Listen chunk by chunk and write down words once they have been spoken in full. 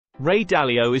Ray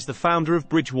Dalio is the founder of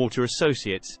Bridgewater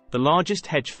Associates, the largest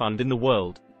hedge fund in the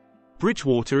world.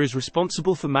 Bridgewater is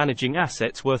responsible for managing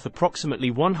assets worth approximately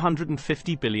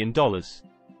 $150 billion.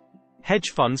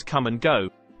 Hedge funds come and go,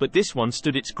 but this one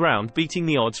stood its ground, beating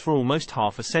the odds for almost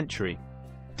half a century.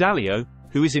 Dalio,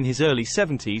 who is in his early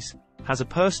 70s, has a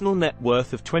personal net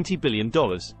worth of $20 billion,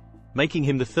 making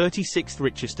him the 36th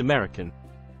richest American.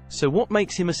 So what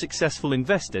makes him a successful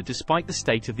investor despite the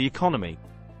state of the economy?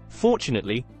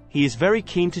 Fortunately, he is very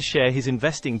keen to share his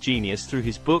investing genius through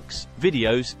his books,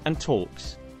 videos, and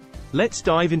talks. Let's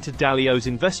dive into Dalio's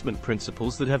investment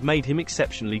principles that have made him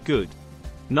exceptionally good.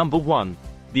 Number 1.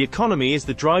 The economy is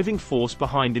the driving force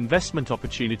behind investment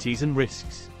opportunities and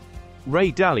risks.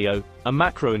 Ray Dalio, a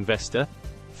macro investor,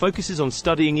 focuses on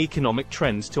studying economic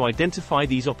trends to identify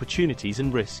these opportunities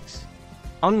and risks.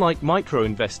 Unlike micro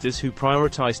investors who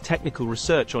prioritize technical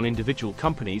research on individual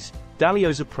companies,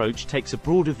 Dalio's approach takes a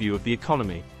broader view of the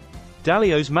economy.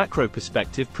 Dalio's macro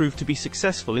perspective proved to be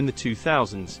successful in the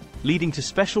 2000s, leading to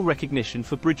special recognition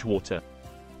for Bridgewater.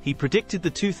 He predicted the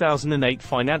 2008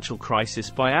 financial crisis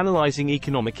by analyzing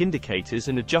economic indicators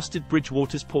and adjusted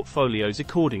Bridgewater's portfolios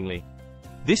accordingly.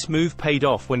 This move paid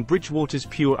off when Bridgewater's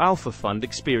Pure Alpha fund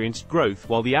experienced growth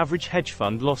while the average hedge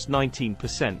fund lost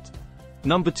 19%.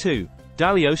 Number 2.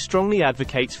 Dalio strongly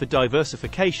advocates for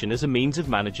diversification as a means of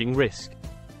managing risk.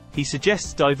 He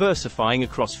suggests diversifying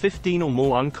across 15 or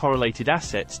more uncorrelated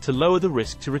assets to lower the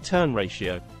risk-to-return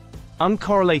ratio.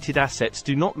 Uncorrelated assets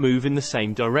do not move in the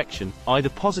same direction, either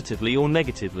positively or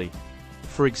negatively.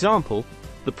 For example,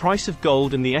 the price of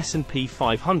gold and the S&P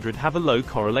 500 have a low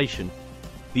correlation.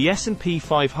 The S&P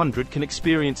 500 can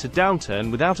experience a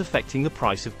downturn without affecting the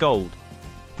price of gold.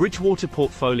 Bridgewater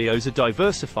portfolios are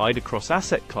diversified across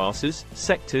asset classes,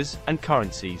 sectors, and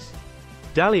currencies.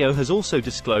 Dalio has also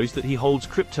disclosed that he holds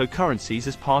cryptocurrencies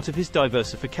as part of his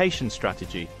diversification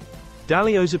strategy.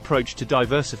 Dalio's approach to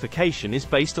diversification is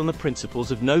based on the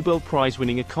principles of Nobel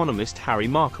Prize-winning economist Harry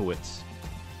Markowitz.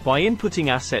 By inputting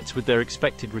assets with their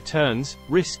expected returns,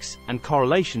 risks, and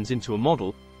correlations into a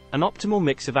model, an optimal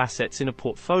mix of assets in a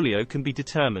portfolio can be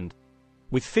determined.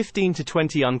 With 15 to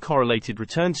 20 uncorrelated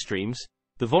return streams,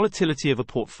 the volatility of a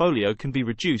portfolio can be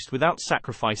reduced without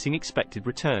sacrificing expected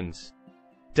returns.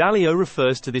 Dalio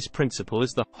refers to this principle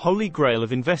as the holy grail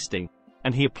of investing,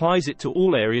 and he applies it to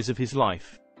all areas of his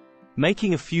life.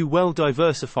 Making a few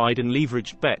well-diversified and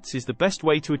leveraged bets is the best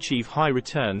way to achieve high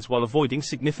returns while avoiding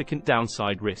significant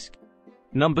downside risk.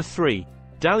 Number 3.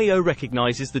 Dalio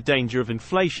recognizes the danger of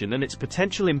inflation and its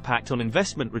potential impact on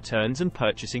investment returns and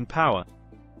purchasing power.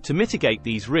 To mitigate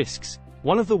these risks,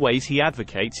 one of the ways he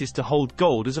advocates is to hold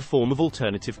gold as a form of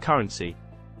alternative currency.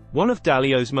 One of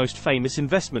Dalio's most famous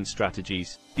investment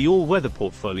strategies, the all-weather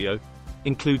portfolio,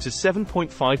 includes a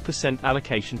 7.5%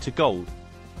 allocation to gold.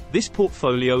 This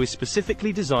portfolio is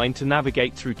specifically designed to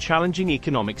navigate through challenging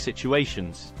economic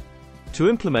situations. To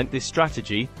implement this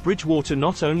strategy, Bridgewater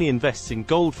not only invests in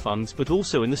gold funds but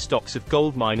also in the stocks of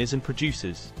gold miners and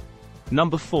producers.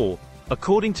 Number 4.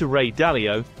 According to Ray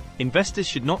Dalio, investors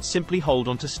should not simply hold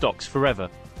onto stocks forever.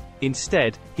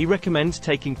 Instead, he recommends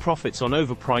taking profits on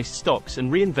overpriced stocks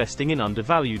and reinvesting in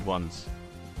undervalued ones.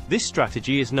 This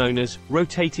strategy is known as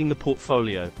rotating the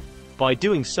portfolio. By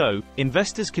doing so,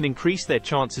 investors can increase their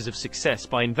chances of success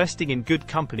by investing in good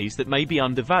companies that may be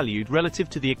undervalued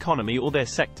relative to the economy or their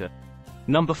sector.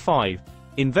 Number 5.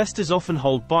 Investors often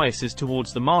hold biases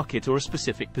towards the market or a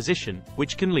specific position,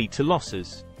 which can lead to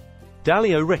losses.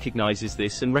 Dalio recognizes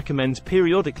this and recommends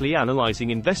periodically analyzing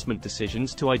investment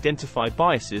decisions to identify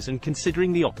biases and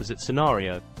considering the opposite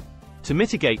scenario. To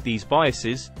mitigate these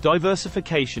biases,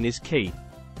 diversification is key.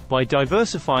 By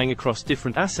diversifying across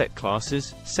different asset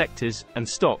classes, sectors, and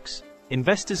stocks,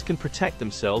 investors can protect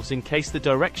themselves in case the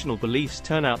directional beliefs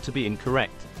turn out to be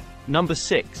incorrect. Number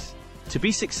 6. To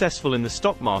be successful in the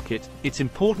stock market, it's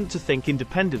important to think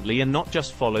independently and not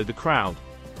just follow the crowd.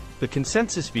 The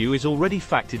consensus view is already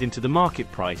factored into the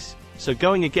market price, so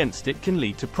going against it can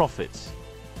lead to profits.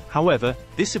 However,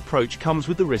 this approach comes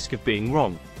with the risk of being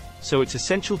wrong, so it's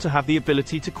essential to have the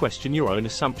ability to question your own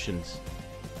assumptions.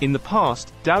 In the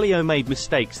past, Dalio made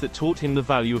mistakes that taught him the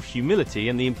value of humility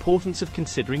and the importance of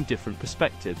considering different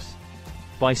perspectives.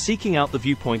 By seeking out the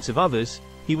viewpoints of others,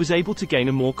 he was able to gain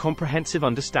a more comprehensive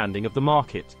understanding of the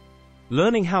market.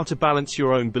 Learning how to balance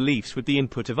your own beliefs with the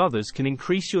input of others can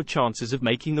increase your chances of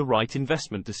making the right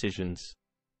investment decisions.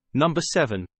 Number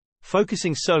 7.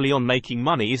 Focusing solely on making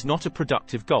money is not a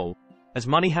productive goal, as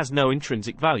money has no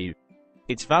intrinsic value.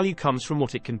 Its value comes from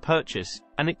what it can purchase,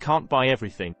 and it can't buy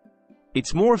everything.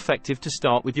 It's more effective to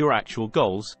start with your actual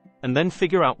goals, and then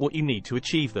figure out what you need to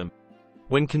achieve them.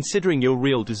 When considering your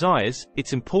real desires,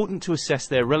 it's important to assess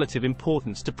their relative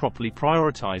importance to properly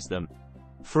prioritize them.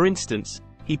 For instance,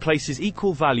 he places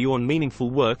equal value on meaningful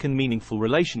work and meaningful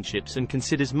relationships and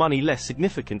considers money less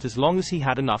significant as long as he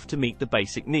had enough to meet the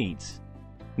basic needs.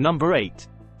 Number 8.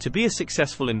 To be a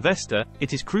successful investor,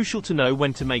 it is crucial to know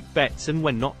when to make bets and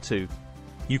when not to.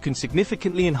 You can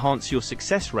significantly enhance your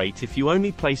success rate if you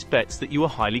only place bets that you are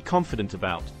highly confident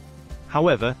about.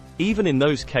 However, even in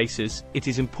those cases, it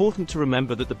is important to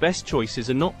remember that the best choices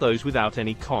are not those without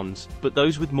any cons, but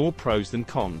those with more pros than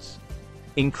cons.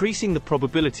 Increasing the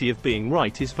probability of being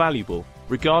right is valuable,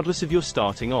 regardless of your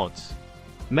starting odds.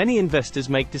 Many investors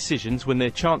make decisions when their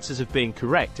chances of being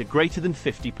correct are greater than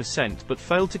 50% but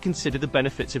fail to consider the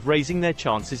benefits of raising their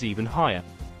chances even higher.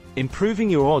 Improving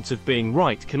your odds of being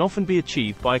right can often be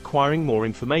achieved by acquiring more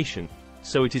information,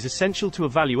 so it is essential to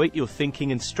evaluate your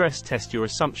thinking and stress test your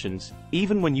assumptions,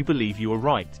 even when you believe you are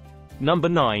right. Number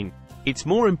 9. It's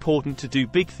more important to do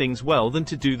big things well than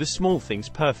to do the small things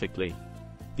perfectly.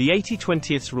 The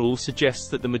 80-20 rule suggests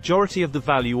that the majority of the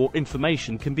value or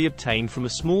information can be obtained from a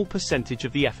small percentage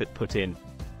of the effort put in.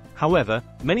 However,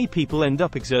 many people end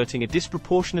up exerting a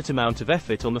disproportionate amount of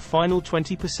effort on the final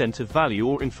 20% of value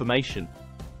or information.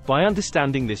 By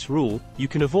understanding this rule, you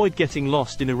can avoid getting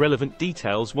lost in irrelevant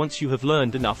details once you have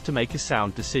learned enough to make a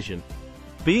sound decision.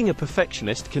 Being a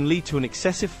perfectionist can lead to an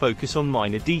excessive focus on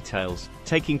minor details,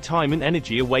 taking time and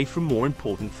energy away from more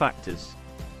important factors.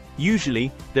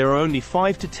 Usually, there are only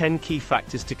 5 to 10 key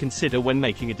factors to consider when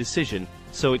making a decision,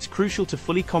 so it's crucial to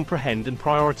fully comprehend and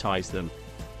prioritize them.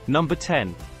 Number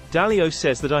 10. Dalio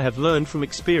says that I have learned from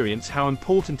experience how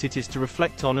important it is to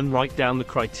reflect on and write down the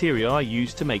criteria I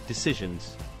use to make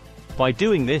decisions. By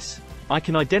doing this, I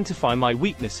can identify my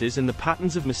weaknesses and the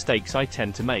patterns of mistakes I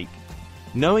tend to make.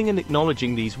 Knowing and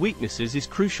acknowledging these weaknesses is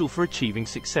crucial for achieving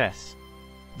success.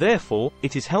 Therefore,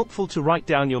 it is helpful to write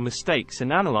down your mistakes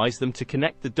and analyze them to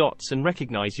connect the dots and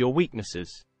recognize your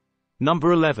weaknesses.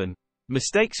 Number 11.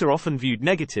 Mistakes are often viewed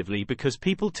negatively because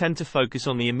people tend to focus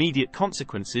on the immediate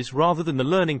consequences rather than the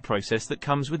learning process that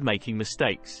comes with making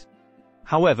mistakes.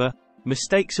 However,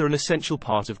 mistakes are an essential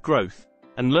part of growth,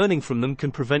 and learning from them can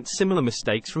prevent similar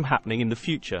mistakes from happening in the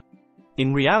future.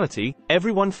 In reality,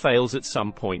 everyone fails at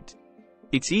some point.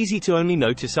 It's easy to only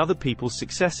notice other people's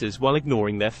successes while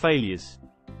ignoring their failures.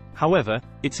 However,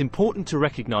 it's important to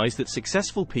recognize that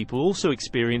successful people also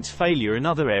experience failure in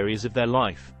other areas of their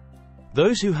life.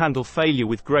 Those who handle failure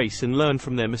with grace and learn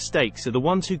from their mistakes are the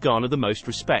ones who garner the most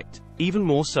respect, even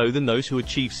more so than those who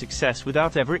achieve success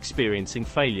without ever experiencing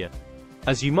failure.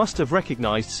 As you must have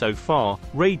recognized so far,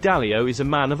 Ray Dalio is a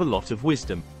man of a lot of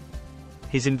wisdom.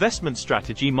 His investment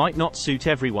strategy might not suit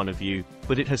every one of you,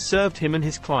 but it has served him and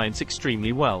his clients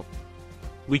extremely well.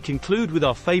 We conclude with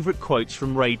our favorite quotes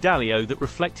from Ray Dalio that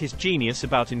reflect his genius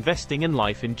about investing and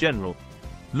life in general.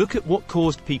 Look at what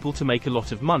caused people to make a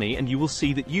lot of money and you will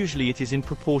see that usually it is in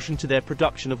proportion to their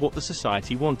production of what the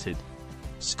society wanted.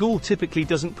 School typically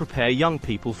doesn't prepare young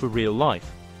people for real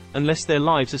life, unless their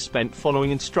lives are spent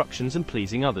following instructions and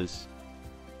pleasing others.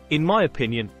 In my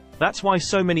opinion, that's why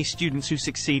so many students who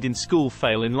succeed in school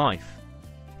fail in life.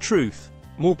 Truth,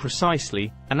 more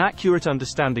precisely, an accurate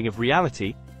understanding of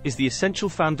reality, is the essential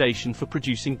foundation for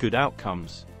producing good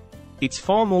outcomes. It's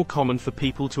far more common for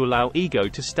people to allow ego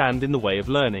to stand in the way of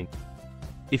learning.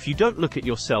 If you don't look at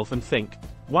yourself and think,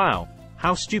 "Wow,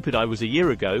 how stupid I was a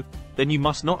year ago," then you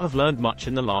must not have learned much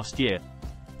in the last year.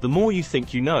 The more you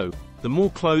think you know, the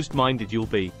more closed-minded you'll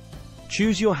be.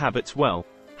 Choose your habits well.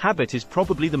 Habit is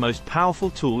probably the most powerful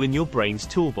tool in your brain's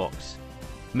toolbox.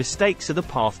 Mistakes are the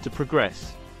path to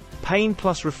progress. Pain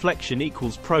plus reflection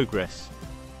equals progress.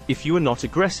 If you are not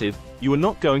aggressive, you are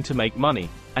not going to make money,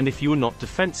 and if you are not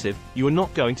defensive, you are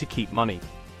not going to keep money.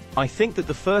 I think that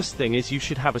the first thing is you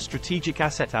should have a strategic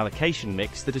asset allocation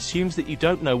mix that assumes that you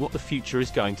don't know what the future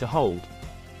is going to hold.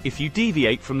 If you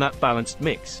deviate from that balanced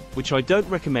mix, which I don't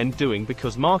recommend doing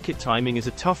because market timing is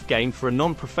a tough game for a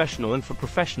non-professional and for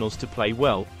professionals to play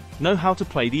well, know how to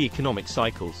play the economic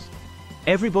cycles.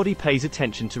 Everybody pays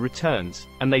attention to returns,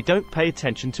 and they don't pay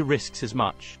attention to risks as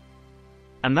much.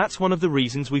 And that's one of the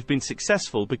reasons we've been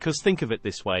successful, because think of it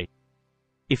this way.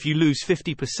 If you lose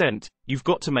 50%, you've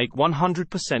got to make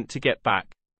 100% to get back.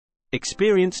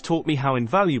 Experience taught me how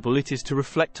invaluable it is to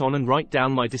reflect on and write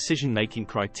down my decision-making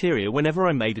criteria whenever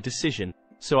I made a decision,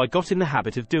 so I got in the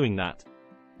habit of doing that.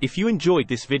 If you enjoyed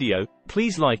this video,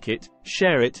 please like it,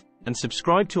 share it, and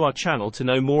subscribe to our channel to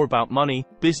know more about money,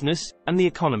 business, and the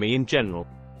economy in general.